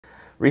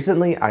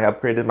Recently, I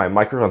upgraded my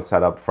microphone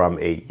setup from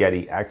a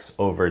Yeti X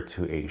over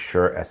to a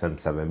Shure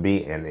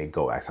SM7B and a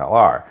Go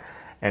XLR.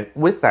 And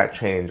with that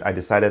change, I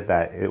decided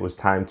that it was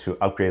time to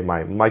upgrade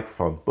my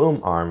microphone boom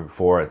arm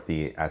for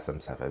the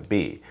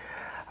SM7B.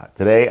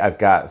 Today, I've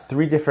got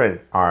 3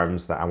 different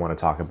arms that I want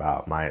to talk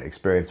about, my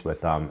experience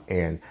with them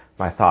and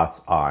my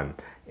thoughts on.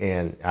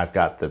 And I've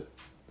got the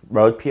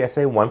Rode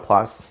PSA1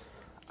 Plus,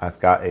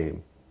 I've got a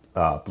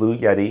Blue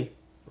Yeti,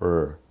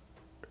 or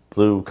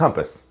Blue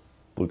Compass,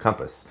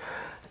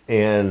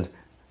 and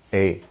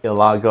a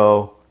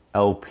Elago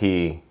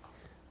LP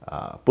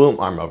boom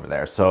arm over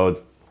there.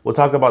 So we'll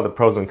talk about the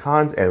pros and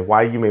cons and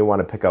why you may want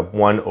to pick up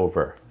one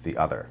over the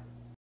other.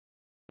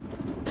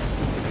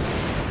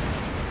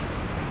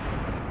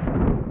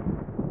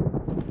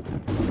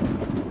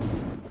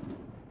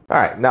 All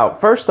right, now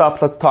first up,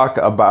 let's talk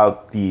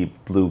about the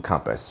Blue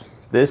Compass.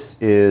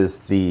 This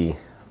is the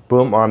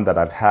boom arm that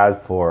I've had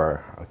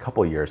for a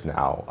couple years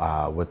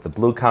now. With the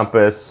Blue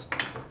Compass,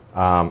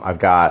 I've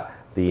got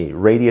the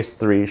Radius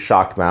 3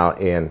 shock mount,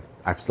 and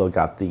I've still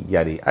got the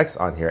Yeti X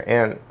on here.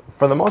 And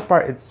for the most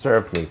part, it's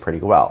served me pretty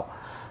well.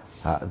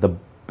 The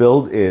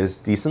build is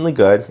decently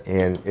good,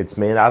 and it's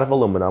made out of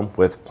aluminum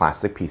with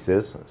plastic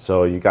pieces.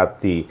 So you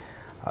got the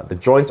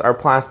joints are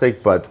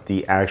plastic, but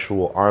the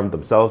actual arm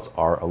themselves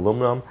are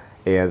aluminum,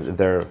 and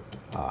they're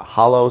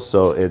hollow,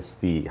 so it's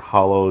the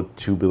hollow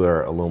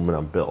tubular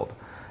aluminum build.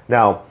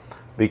 Now,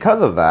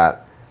 because of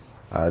that,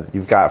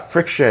 you've got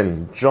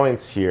friction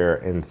joints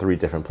here in 3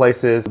 different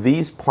places.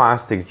 These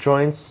plastic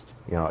joints,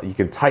 you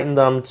can tighten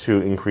them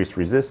to increase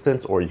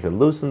resistance, or you can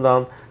loosen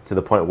them to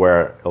the point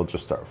where it'll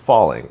just start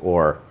falling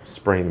or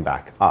springing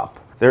back up.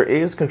 There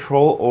is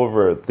control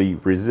over the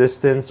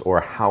resistance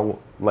or how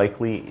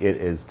likely it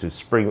is to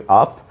spring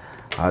up.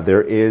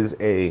 There is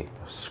a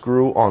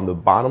screw on the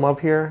bottom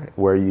of here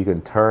where you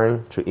can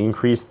turn to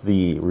increase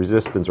the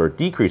resistance or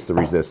decrease the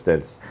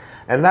resistance.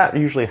 And that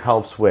usually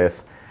helps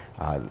with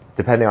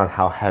depending on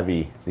how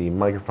heavy the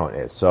microphone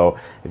is. So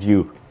if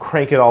you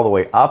crank it all the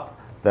way up,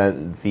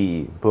 then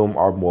the boom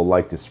arm will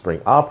like to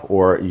spring up,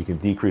 or you can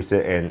decrease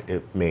it and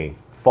it may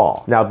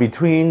fall. Now,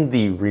 between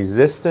the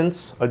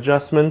resistance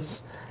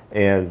adjustments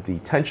and the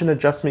tension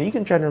adjustment, you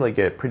can generally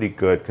get pretty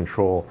good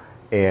control.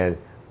 And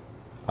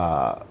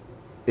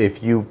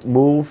if you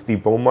move the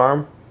boom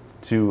arm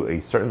to a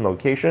certain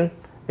location,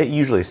 it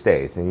usually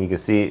stays. And you can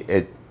see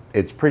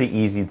it's pretty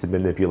easy to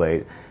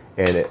manipulate,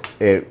 and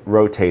it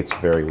rotates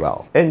very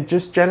well. And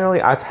just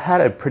generally, I've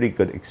had a pretty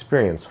good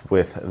experience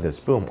with this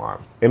boom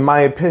arm. In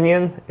my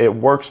opinion, it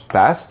works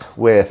best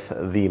with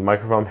the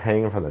microphone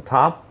hanging from the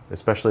top,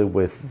 especially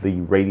with the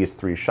Radius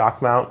 3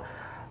 shock mount.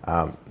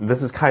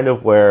 This is kind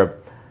of where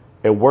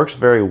it works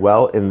very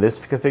well in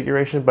this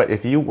configuration, but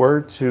if you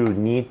were to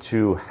need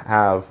to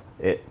have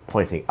it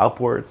pointing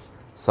upwards,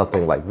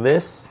 something like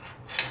this,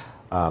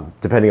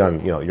 depending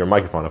on your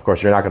microphone, of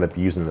course, you're not going to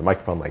be using the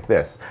microphone like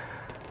this.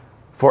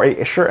 For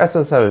a Shure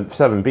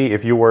SM7B,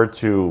 if you were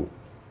to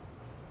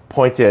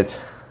point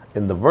it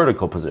in the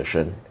vertical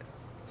position,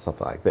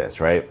 something like this,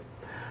 right?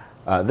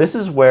 This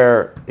is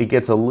where it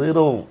gets a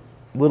little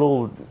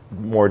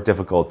more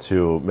difficult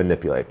to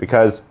manipulate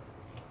because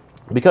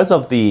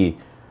of the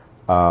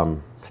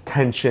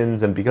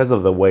tensions and because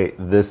of the way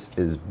this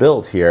is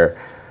built here,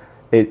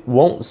 it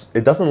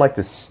doesn't like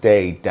to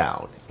stay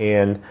down.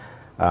 And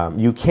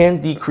you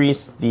can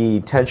decrease the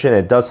tension.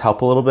 It does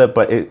help a little bit,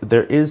 but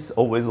there is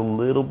always a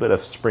little bit of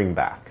spring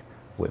back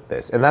with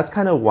this. And that's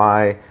kind of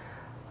why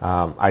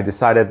I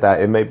decided that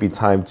it may be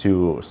time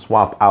to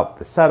swap out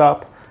the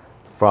setup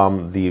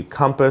from the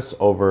Compass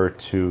over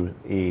to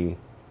a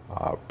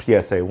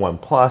PSA1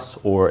 Plus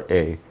or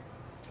a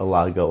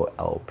Elago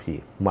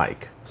LP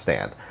mic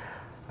stand.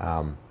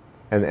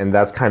 And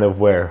that's kind of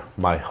where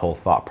my whole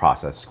thought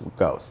process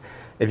goes.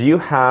 If you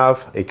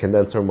have a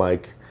condenser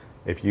mic,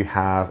 if you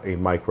have a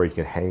mic where you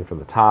can hang from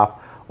the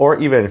top, or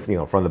even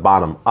from the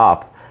bottom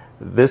up,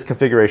 this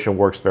configuration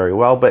works very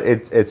well. But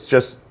it's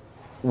just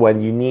when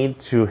you need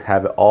to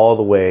have it all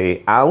the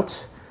way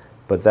out,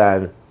 but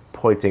then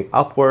pointing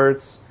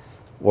upwards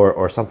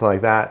or something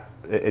like that,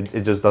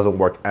 it just doesn't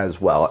work as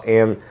well.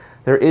 And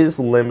there is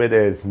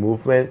limited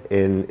movement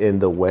in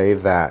the way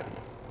that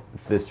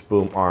this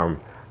boom arm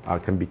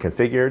can be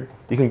configured.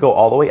 You can go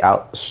all the way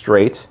out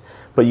straight,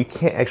 but you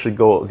can't actually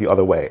go the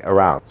other way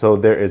around. So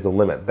there is a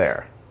limit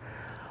there.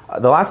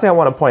 The last thing I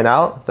want to point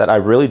out that I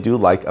really do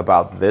like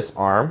about this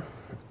arm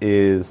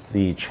is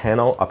the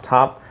channel up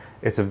top.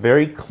 It's a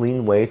very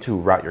clean way to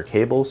route your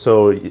cable.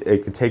 So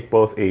it can take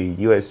both a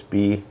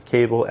USB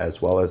cable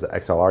as well as an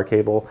XLR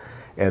cable.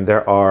 And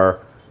there are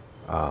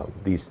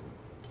these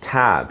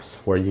tabs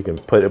where you can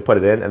put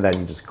it in and then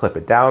you just clip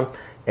it down,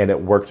 and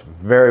it works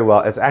very well.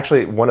 It's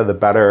actually one of the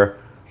better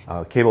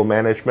cable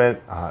management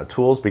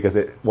tools because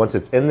once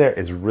it's in there,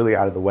 it's really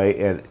out of the way,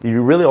 and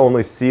you really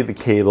only see the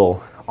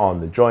cable on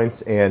the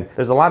joints, and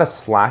there's a lot of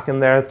slack in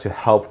there to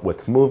help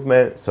with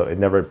movement, so it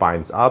never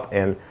binds up,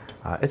 and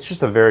it's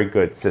just a very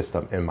good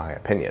system in my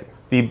opinion.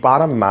 The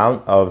bottom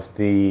mount of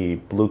the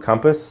Blue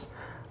Compass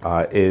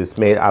is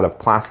made out of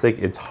plastic.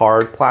 It's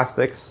hard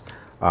plastics.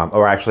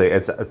 Or actually,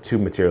 it's two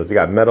materials. You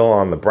got metal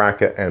on the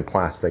bracket and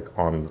plastic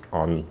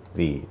on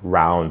the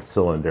round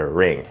cylinder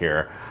ring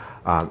here.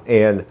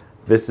 And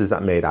this is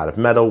made out of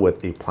metal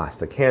with a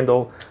plastic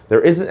handle.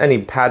 There isn't any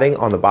padding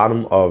on the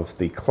bottom of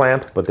the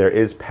clamp, but there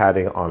is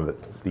padding on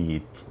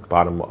the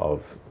bottom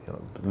of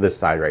this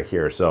side right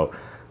here. So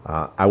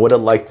I would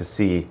have liked to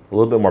see a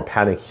little bit more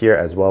padding here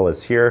as well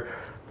as here,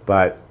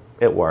 but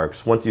it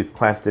works. Once you've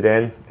clamped it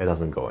in, it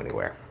doesn't go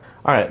anywhere.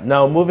 All right,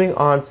 now moving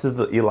on to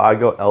the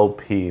Elago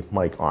LP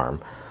mic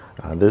arm.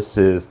 This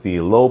is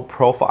the low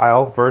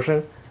profile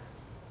version.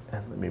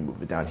 And let me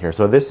move it down here.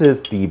 So this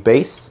is the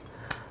base.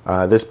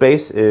 This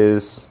base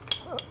is,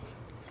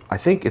 I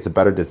think it's a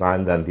better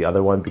design than the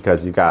other one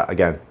because you got,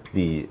 again,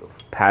 the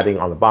padding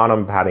on the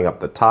bottom, padding up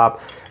the top.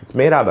 It's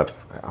made out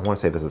of, I want to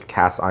say this is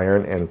cast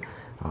iron, and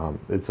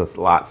it's a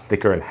lot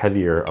thicker and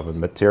heavier of a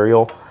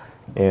material.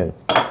 And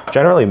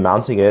generally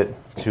mounting it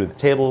to the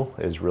table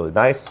is really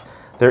nice.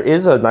 There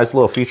is a nice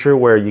little feature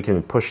where you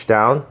can push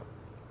down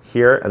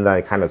here and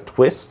then kind of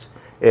twist.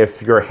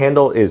 If your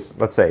handle is,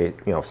 let's say,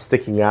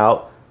 sticking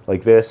out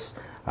like this,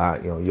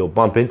 you'll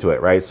bump into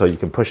it, right? So you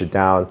can push it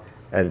down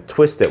and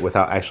twist it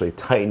without actually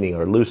tightening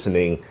or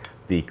loosening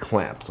the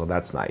clamp. So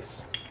that's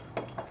nice.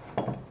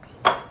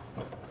 All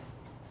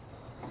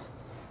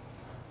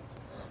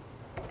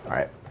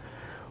right.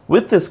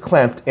 With this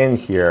clamped in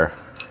here,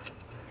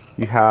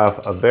 you have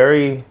a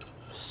very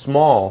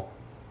small,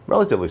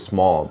 relatively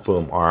small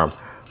boom arm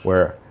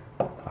where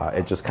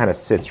it just kind of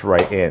sits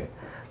right in.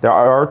 There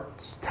are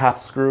tap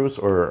screws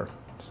or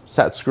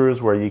set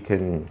screws where you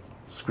can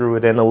screw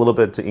it in a little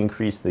bit to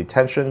increase the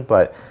tension,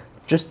 but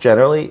just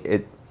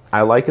generally,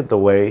 I like it the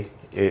way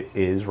it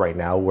is right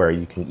now, where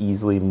you can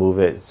easily move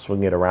it,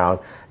 swing it around.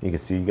 You can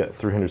see you got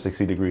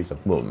 360 degrees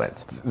of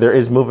movement. There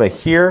is movement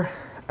here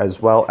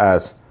as well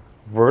as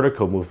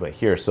vertical movement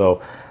here.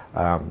 So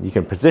you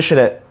can position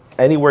it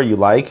anywhere you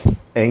like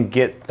and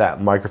get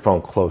that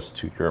microphone close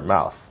to your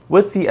mouth.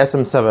 With the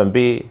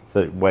SM7B,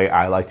 the way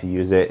I like to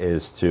use it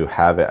is to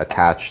have it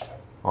attached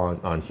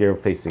on here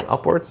facing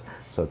upwards.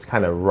 So it's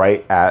kind of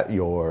right at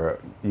your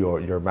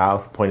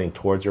mouth, pointing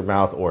towards your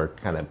mouth, or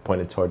kind of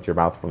pointed towards your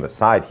mouth from the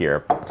side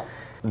here.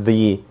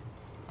 The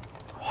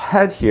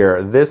head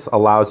here, this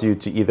allows you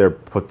to either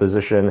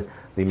position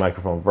the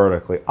microphone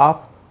vertically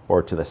up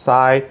or to the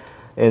side.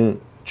 And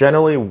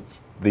generally,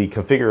 the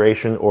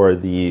configuration or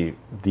the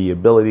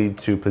ability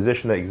to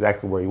position it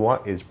exactly where you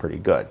want is pretty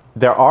good.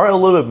 There are a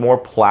little bit more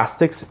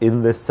plastics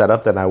in this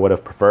setup than I would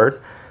have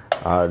preferred.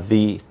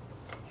 The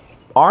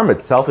arm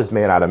itself is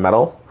made out of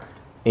metal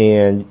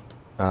and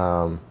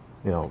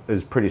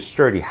is pretty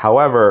sturdy.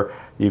 However,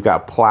 you've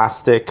got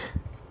plastic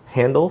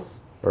handles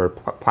or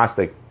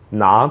plastic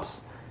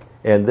knobs,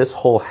 and this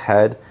whole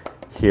head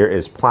here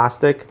is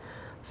plastic.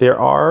 There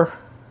are,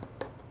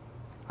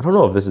 I don't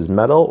know if this is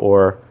metal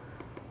or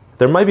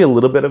there might be a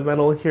little bit of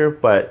metal here,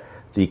 but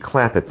the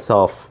clamp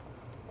itself,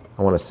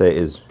 I want to say,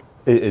 is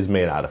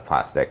made out of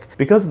plastic.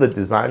 Because of the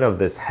design of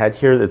this head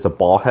here, it's a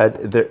ball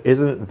head, there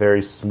isn't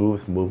very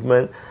smooth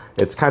movement.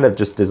 It's kind of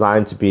just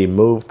designed to be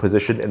moved,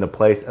 positioned into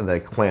place, and then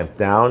clamped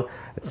down.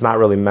 It's not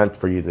really meant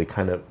for you to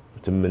kind of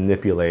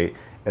manipulate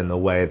in the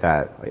way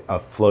that a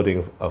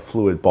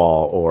fluid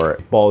ball or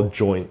ball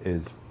joint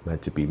is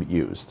meant to be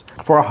used.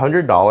 For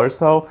 $100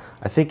 though,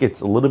 I think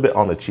it's a little bit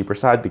on the cheaper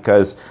side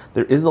because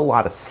there is a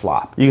lot of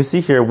slop. You can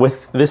see here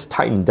with this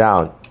tightened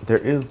down, there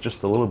is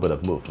just a little bit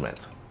of movement.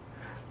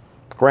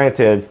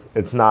 Granted,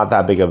 it's not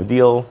that big of a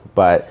deal,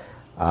 but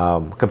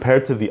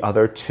compared to the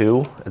other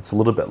two, it's a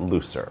little bit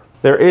looser.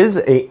 There is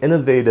an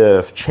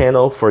innovative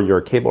channel for your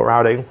cable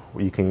routing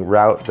where you can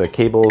route the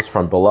cables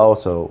from below,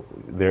 so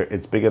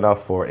it's big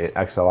enough for an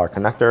XLR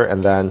connector,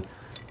 and then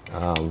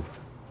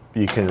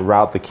you can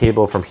route the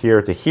cable from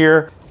here to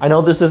here. I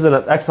know this isn't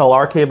an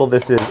XLR cable,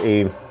 this is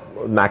a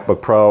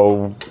MacBook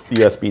Pro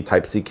USB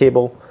Type-C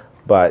cable,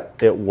 but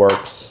it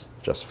works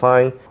just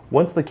fine.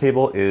 Once the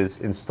cable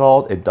is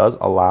installed, it does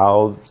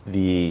allow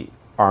the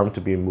arm to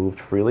be moved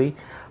freely.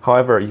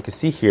 However, you can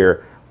see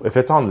here, if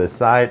it's on this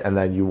side and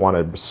then you want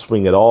to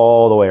swing it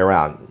all the way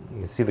around, you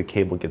can see the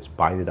cable gets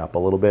binded up a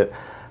little bit.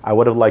 I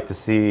would have liked to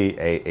see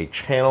a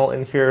channel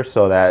in here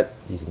so that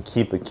you can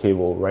keep the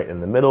cable right in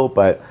the middle,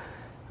 but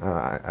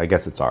I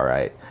guess it's all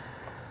right.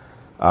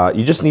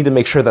 You just need to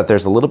make sure that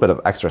there's a little bit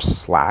of extra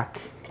slack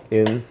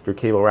in your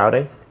cable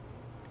routing.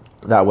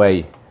 That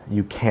way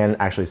you can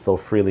actually still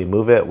freely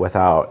move it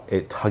without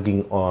it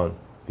tugging on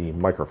the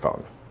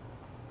microphone.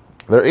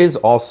 There is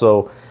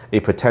also a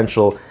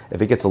potential,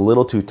 if it gets a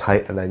little too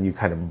tight and then you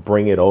kind of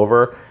bring it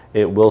over,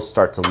 it will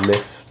start to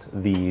lift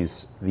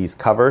these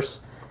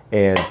covers.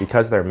 And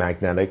because they're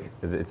magnetic,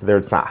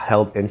 it's not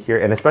held in here.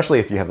 And especially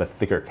if you have a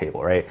thicker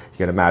cable, right? You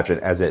can imagine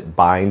as it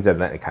binds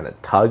and then it kind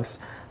of tugs,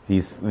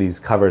 these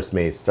covers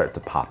may start to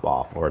pop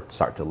off or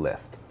start to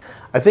lift.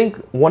 I think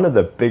one of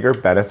the bigger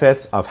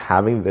benefits of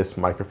having this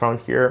microphone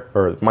here,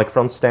 or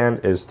microphone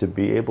stand, is to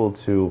be able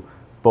to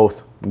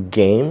both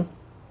game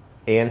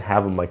and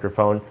have a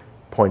microphone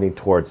pointing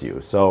towards you.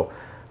 So,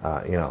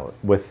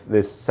 with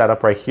this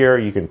setup right here,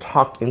 you can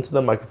talk into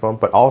the microphone,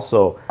 but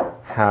also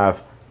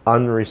have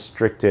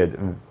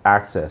unrestricted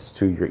access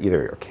to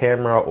either your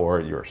camera or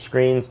your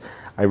screens.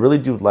 I really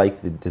do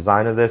like the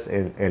design of this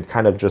and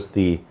kind of just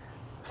the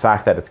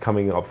fact that it's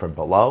coming up from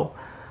below.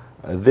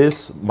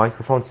 This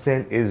microphone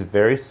stand is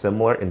very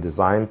similar in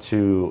design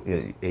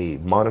to a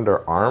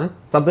monitor arm.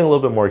 Something a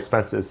little bit more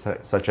expensive,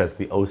 such as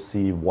the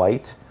OC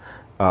White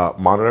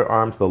monitor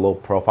arms, the low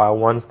profile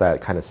ones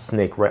that kind of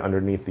snake right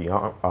underneath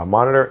the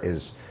monitor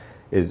is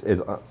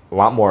a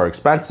lot more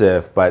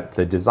expensive, but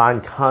the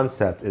design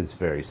concept is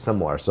very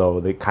similar.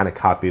 So they kind of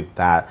copied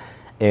that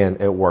and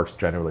it works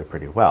generally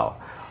pretty well.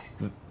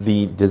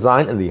 The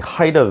design and the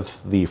height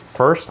of the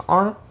first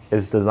arm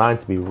is designed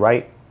to be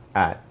right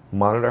at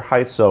monitor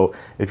height. So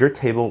if your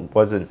table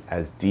wasn't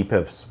as deep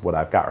as what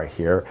I've got right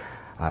here,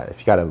 if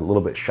you got a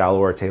little bit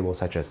shallower table,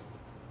 such as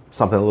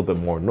something a little bit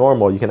more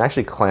normal, you can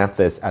actually clamp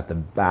this at the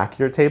back of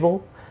your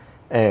table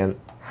and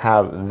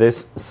have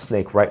this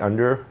snake right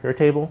under your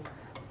table,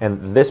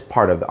 and this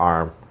part of the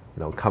arm,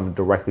 come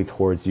directly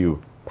towards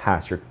you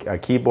past your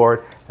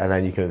keyboard, and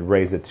then you can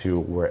raise it to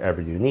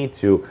wherever you need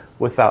to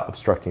without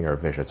obstructing your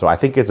vision. So I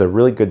think it's a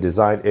really good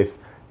design if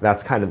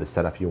that's kind of the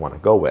setup you want to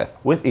go with.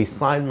 With a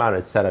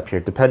side-mounted setup here,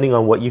 depending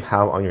on what you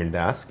have on your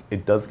desk,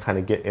 it does kind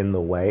of get in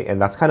the way,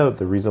 and that's kind of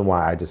the reason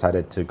why I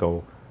decided to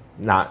go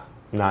not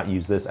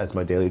use this as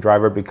my daily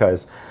driver,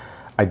 because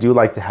I do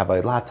like to have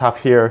a laptop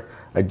here.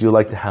 I do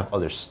like to have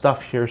other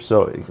stuff here,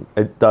 so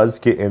it does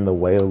get in the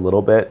way a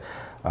little bit.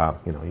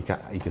 You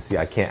can see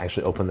I can't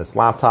actually open this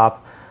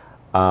laptop,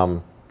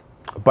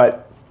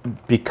 but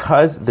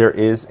because there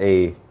is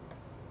a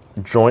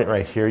joint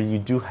right here, you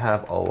do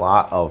have a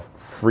lot of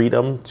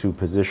freedom to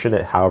position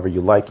it however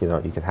you like.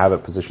 You can have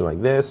it positioned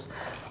like this.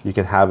 You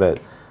can have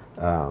it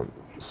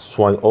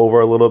swung over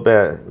a little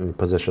bit and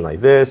positioned like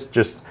this.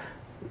 Just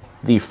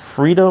the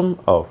freedom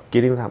of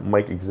getting that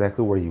mic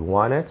exactly where you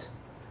want it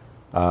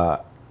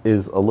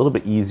is a little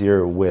bit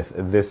easier with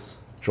this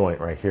joint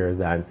right here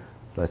than,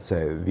 let's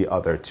say, the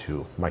other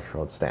two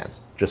microphone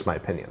stands. Just my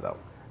opinion, though.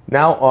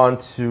 Now on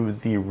to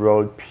the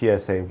Rode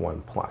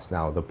PSA1 Plus.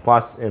 Now the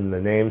plus in the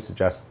name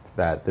suggests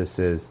that this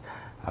is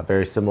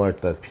very similar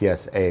to the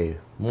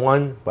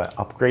PSA1, but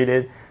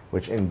upgraded,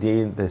 which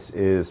indeed this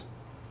is.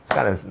 It's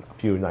got a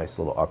few nice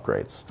little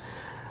upgrades.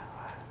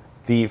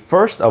 The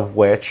first of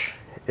which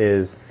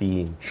is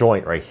the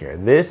joint right here.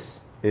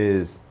 This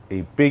is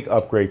a big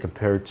upgrade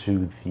compared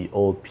to the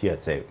old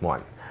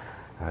PSA1.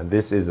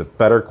 This is a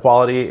better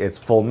quality, it's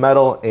full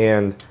metal,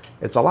 and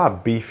it's a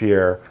lot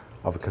beefier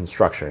of a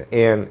construction,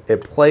 and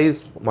it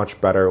plays much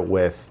better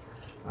with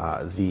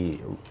the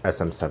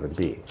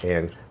SM7B.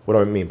 And what do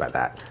I mean by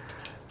that?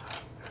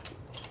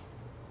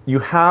 You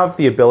have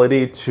the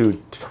ability to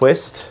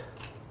twist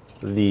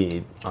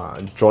the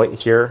joint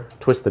here,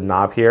 twist the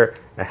knob here,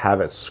 and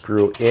have it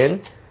screw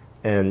in,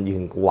 and you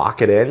can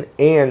lock it in.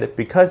 And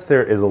because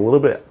there is a little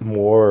bit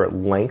more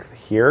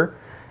length here,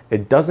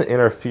 it doesn't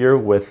interfere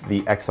with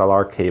the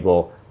XLR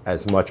cable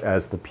as much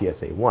as the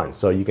PSA1.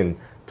 So you can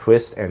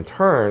twist and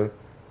turn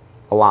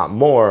a lot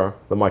more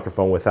the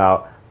microphone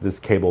without this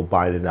cable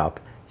binding up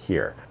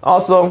here.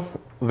 Also,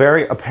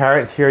 very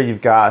apparent here,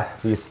 you've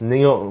got this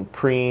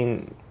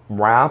neoprene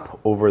wrap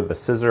over the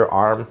scissor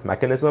arm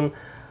mechanism.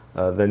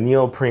 The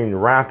neoprene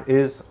wrap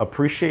is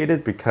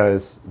appreciated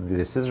because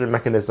the scissor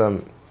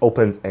mechanism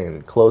opens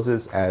and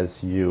closes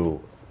as you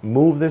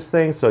move this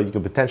thing, so you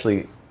can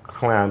potentially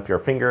clamp your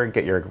finger,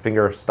 get your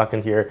finger stuck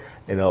in here,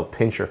 and it'll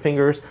pinch your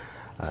fingers.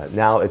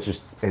 Now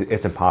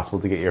it's impossible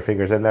to get your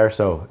fingers in there,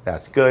 so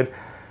that's good.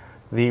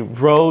 The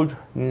Rode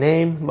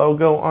name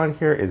logo on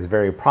here is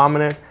very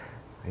prominent.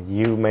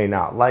 You may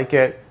not like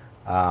it.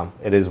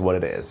 It is what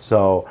it is.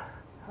 So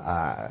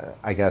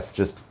I guess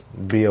just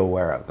be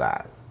aware of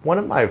that. One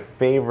of my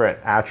favorite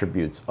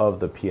attributes of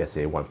the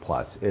PSA1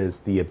 Plus is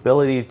the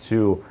ability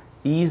to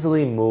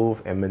easily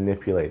move and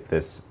manipulate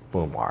this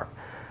boom arm.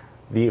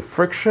 The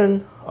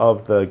friction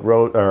of the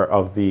Rode, or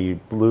of the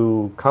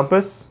Blue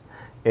Compass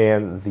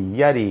and the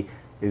Yeti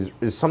is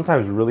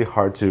sometimes really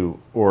hard to,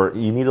 or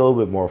you need a little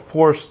bit more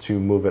force to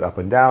move it up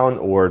and down,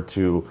 or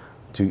to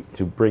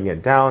bring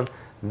it down.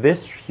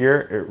 This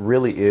here, it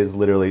really is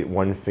literally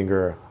one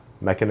finger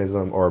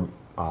mechanism or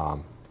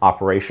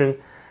operation,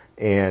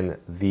 and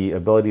the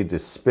ability to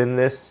spin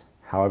this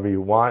however you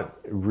want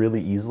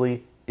really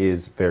easily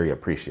is very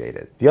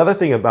appreciated. The other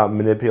thing about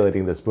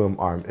manipulating this boom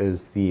arm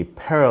is the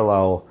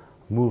parallel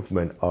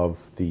movement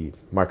of the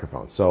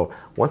microphone. So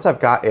once I've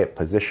got it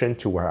positioned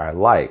to where I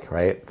like,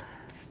 right?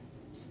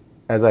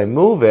 As I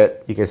move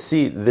it, you can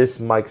see this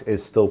mic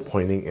is still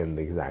pointing in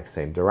the exact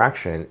same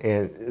direction.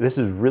 And this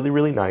is really,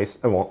 really nice.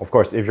 And well, of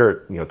course, if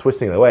you're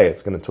twisting it away,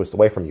 it's gonna twist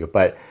away from you.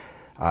 But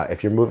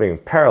if you're moving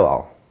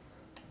parallel,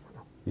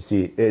 you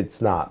see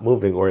it's not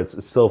moving, or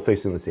it's still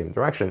facing the same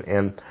direction.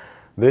 And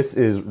this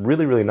is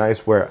really, really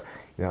nice where,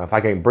 if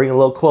I can bring it a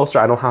little closer,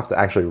 I don't have to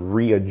actually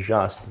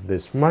readjust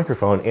this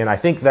microphone. And I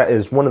think that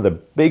is one of the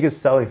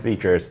biggest selling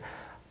features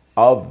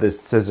of this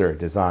scissor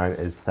design,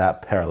 is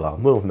that parallel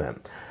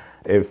movement.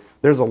 If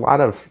there's a lot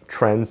of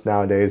trends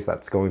nowadays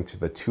that's going to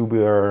the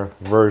tubular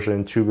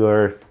version,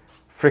 tubular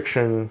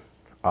friction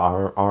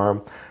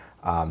arm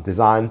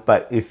design.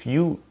 But if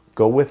you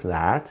go with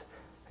that,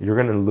 you're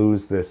going to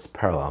lose this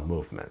parallel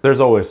movement. There's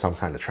always some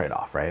kind of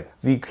trade-off, right?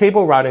 The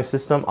cable routing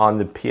system on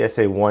the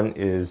PSA1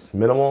 is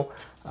minimal.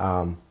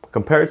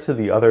 Compared to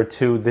the other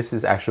two, this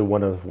is actually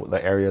one of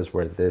the areas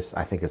where this,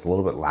 I think, is a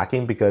little bit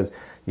lacking, because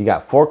you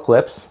got 4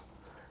 clips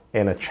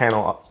and a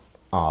channel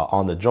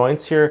on the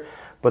joints here,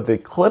 but the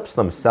clips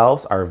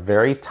themselves are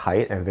very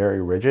tight and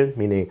very rigid,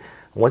 meaning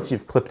once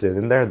you've clipped it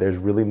in there, there's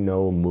really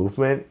no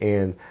movement.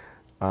 And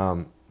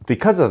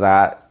because of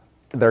that,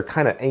 they're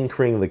kind of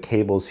anchoring the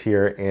cables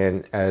here.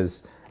 And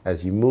as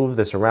you move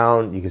this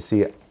around, you can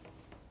see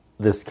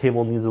this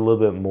cable needs a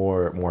little bit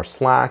more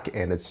slack,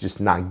 and it's just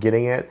not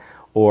getting it.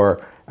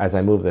 Or as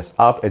I move this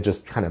up, it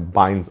just kind of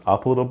binds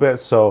up a little bit.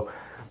 So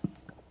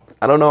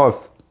I don't know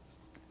if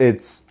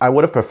I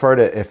would have preferred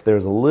it if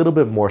there's a little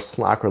bit more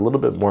slack or a little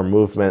bit more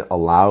movement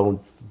allowed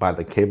by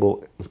the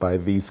cable, by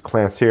these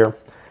clamps here.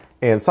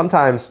 And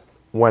sometimes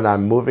when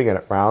I'm moving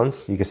it around,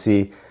 you can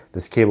see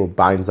this cable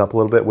binds up a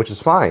little bit, which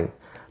is fine.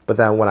 But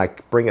then when I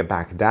bring it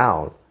back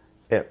down,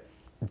 it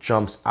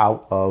jumps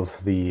out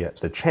of the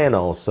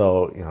channel.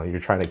 So, you know, you're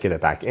trying to get it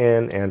back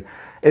in, and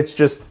it's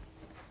just,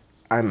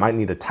 I might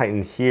need to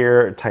tighten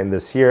here, tighten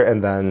this here,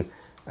 and then,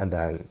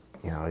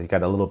 you know, you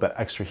got a little bit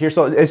extra here.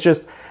 So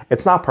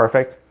it's not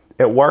perfect.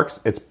 It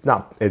works.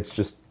 It's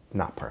just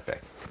not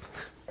perfect.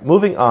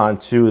 Moving on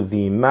to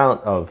the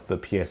mount of the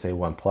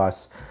PSA1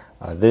 Plus.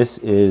 This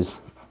is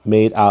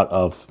made out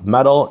of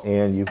metal,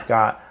 and you've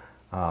got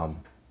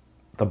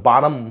the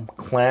bottom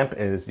clamp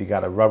is, you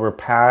got a rubber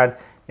pad,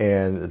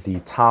 and the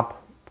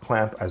top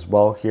clamp as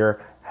well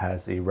here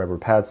has a rubber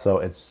pad. So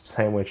it's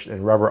sandwiched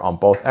in rubber on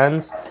both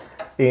ends.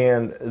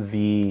 And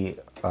the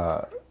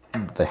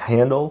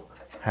handle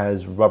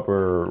has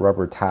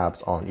rubber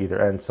tabs on either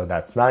end, so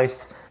that's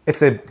nice.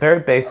 It's a very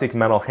basic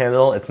metal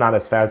handle. It's not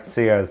as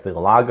fancy as the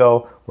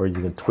Elago, where you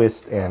can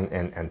twist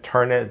and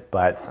turn it,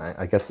 but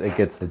I guess it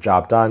gets the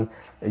job done.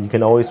 You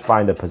can always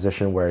find a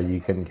position where you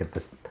can get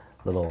this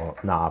little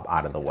knob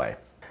out of the way.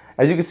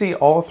 As you can see,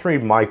 all 3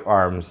 mic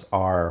arms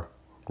are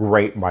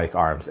great mic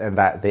arms, and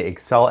that they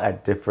excel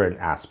at different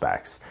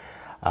aspects.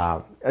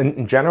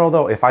 In general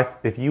though,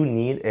 if you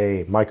need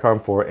a mic arm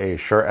for a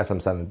Shure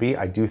SM7B,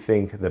 I do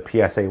think the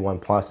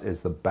PSA1 Plus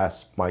is the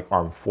best mic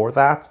arm for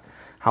that.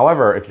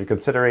 However, if your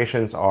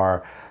considerations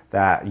are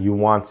that you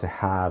want to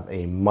have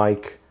a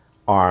mic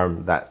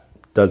arm that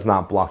does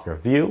not block your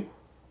view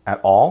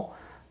at all,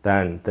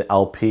 then the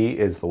LP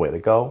is the way to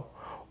go.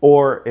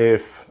 Or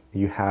if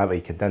you have a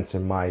condenser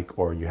mic,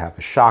 or you have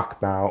a shock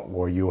mount,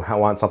 or you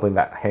want something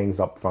that hangs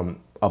up from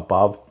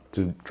above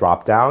to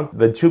drop down,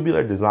 the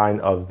tubular design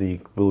of the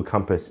Blue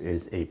Compass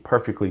is a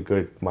perfectly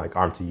good mic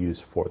arm to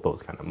use for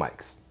those kind of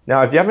mics.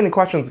 Now, if you have any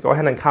questions, go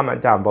ahead and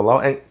comment down below.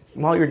 And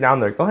while you're down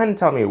there, go ahead and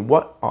tell me,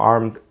 what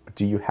arm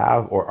do you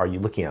have, or are you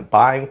looking at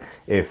buying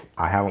if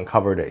I haven't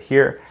covered it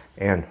here,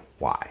 and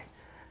why?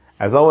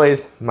 As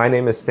always, my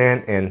name is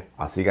Stan, and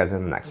I'll see you guys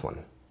in the next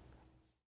one.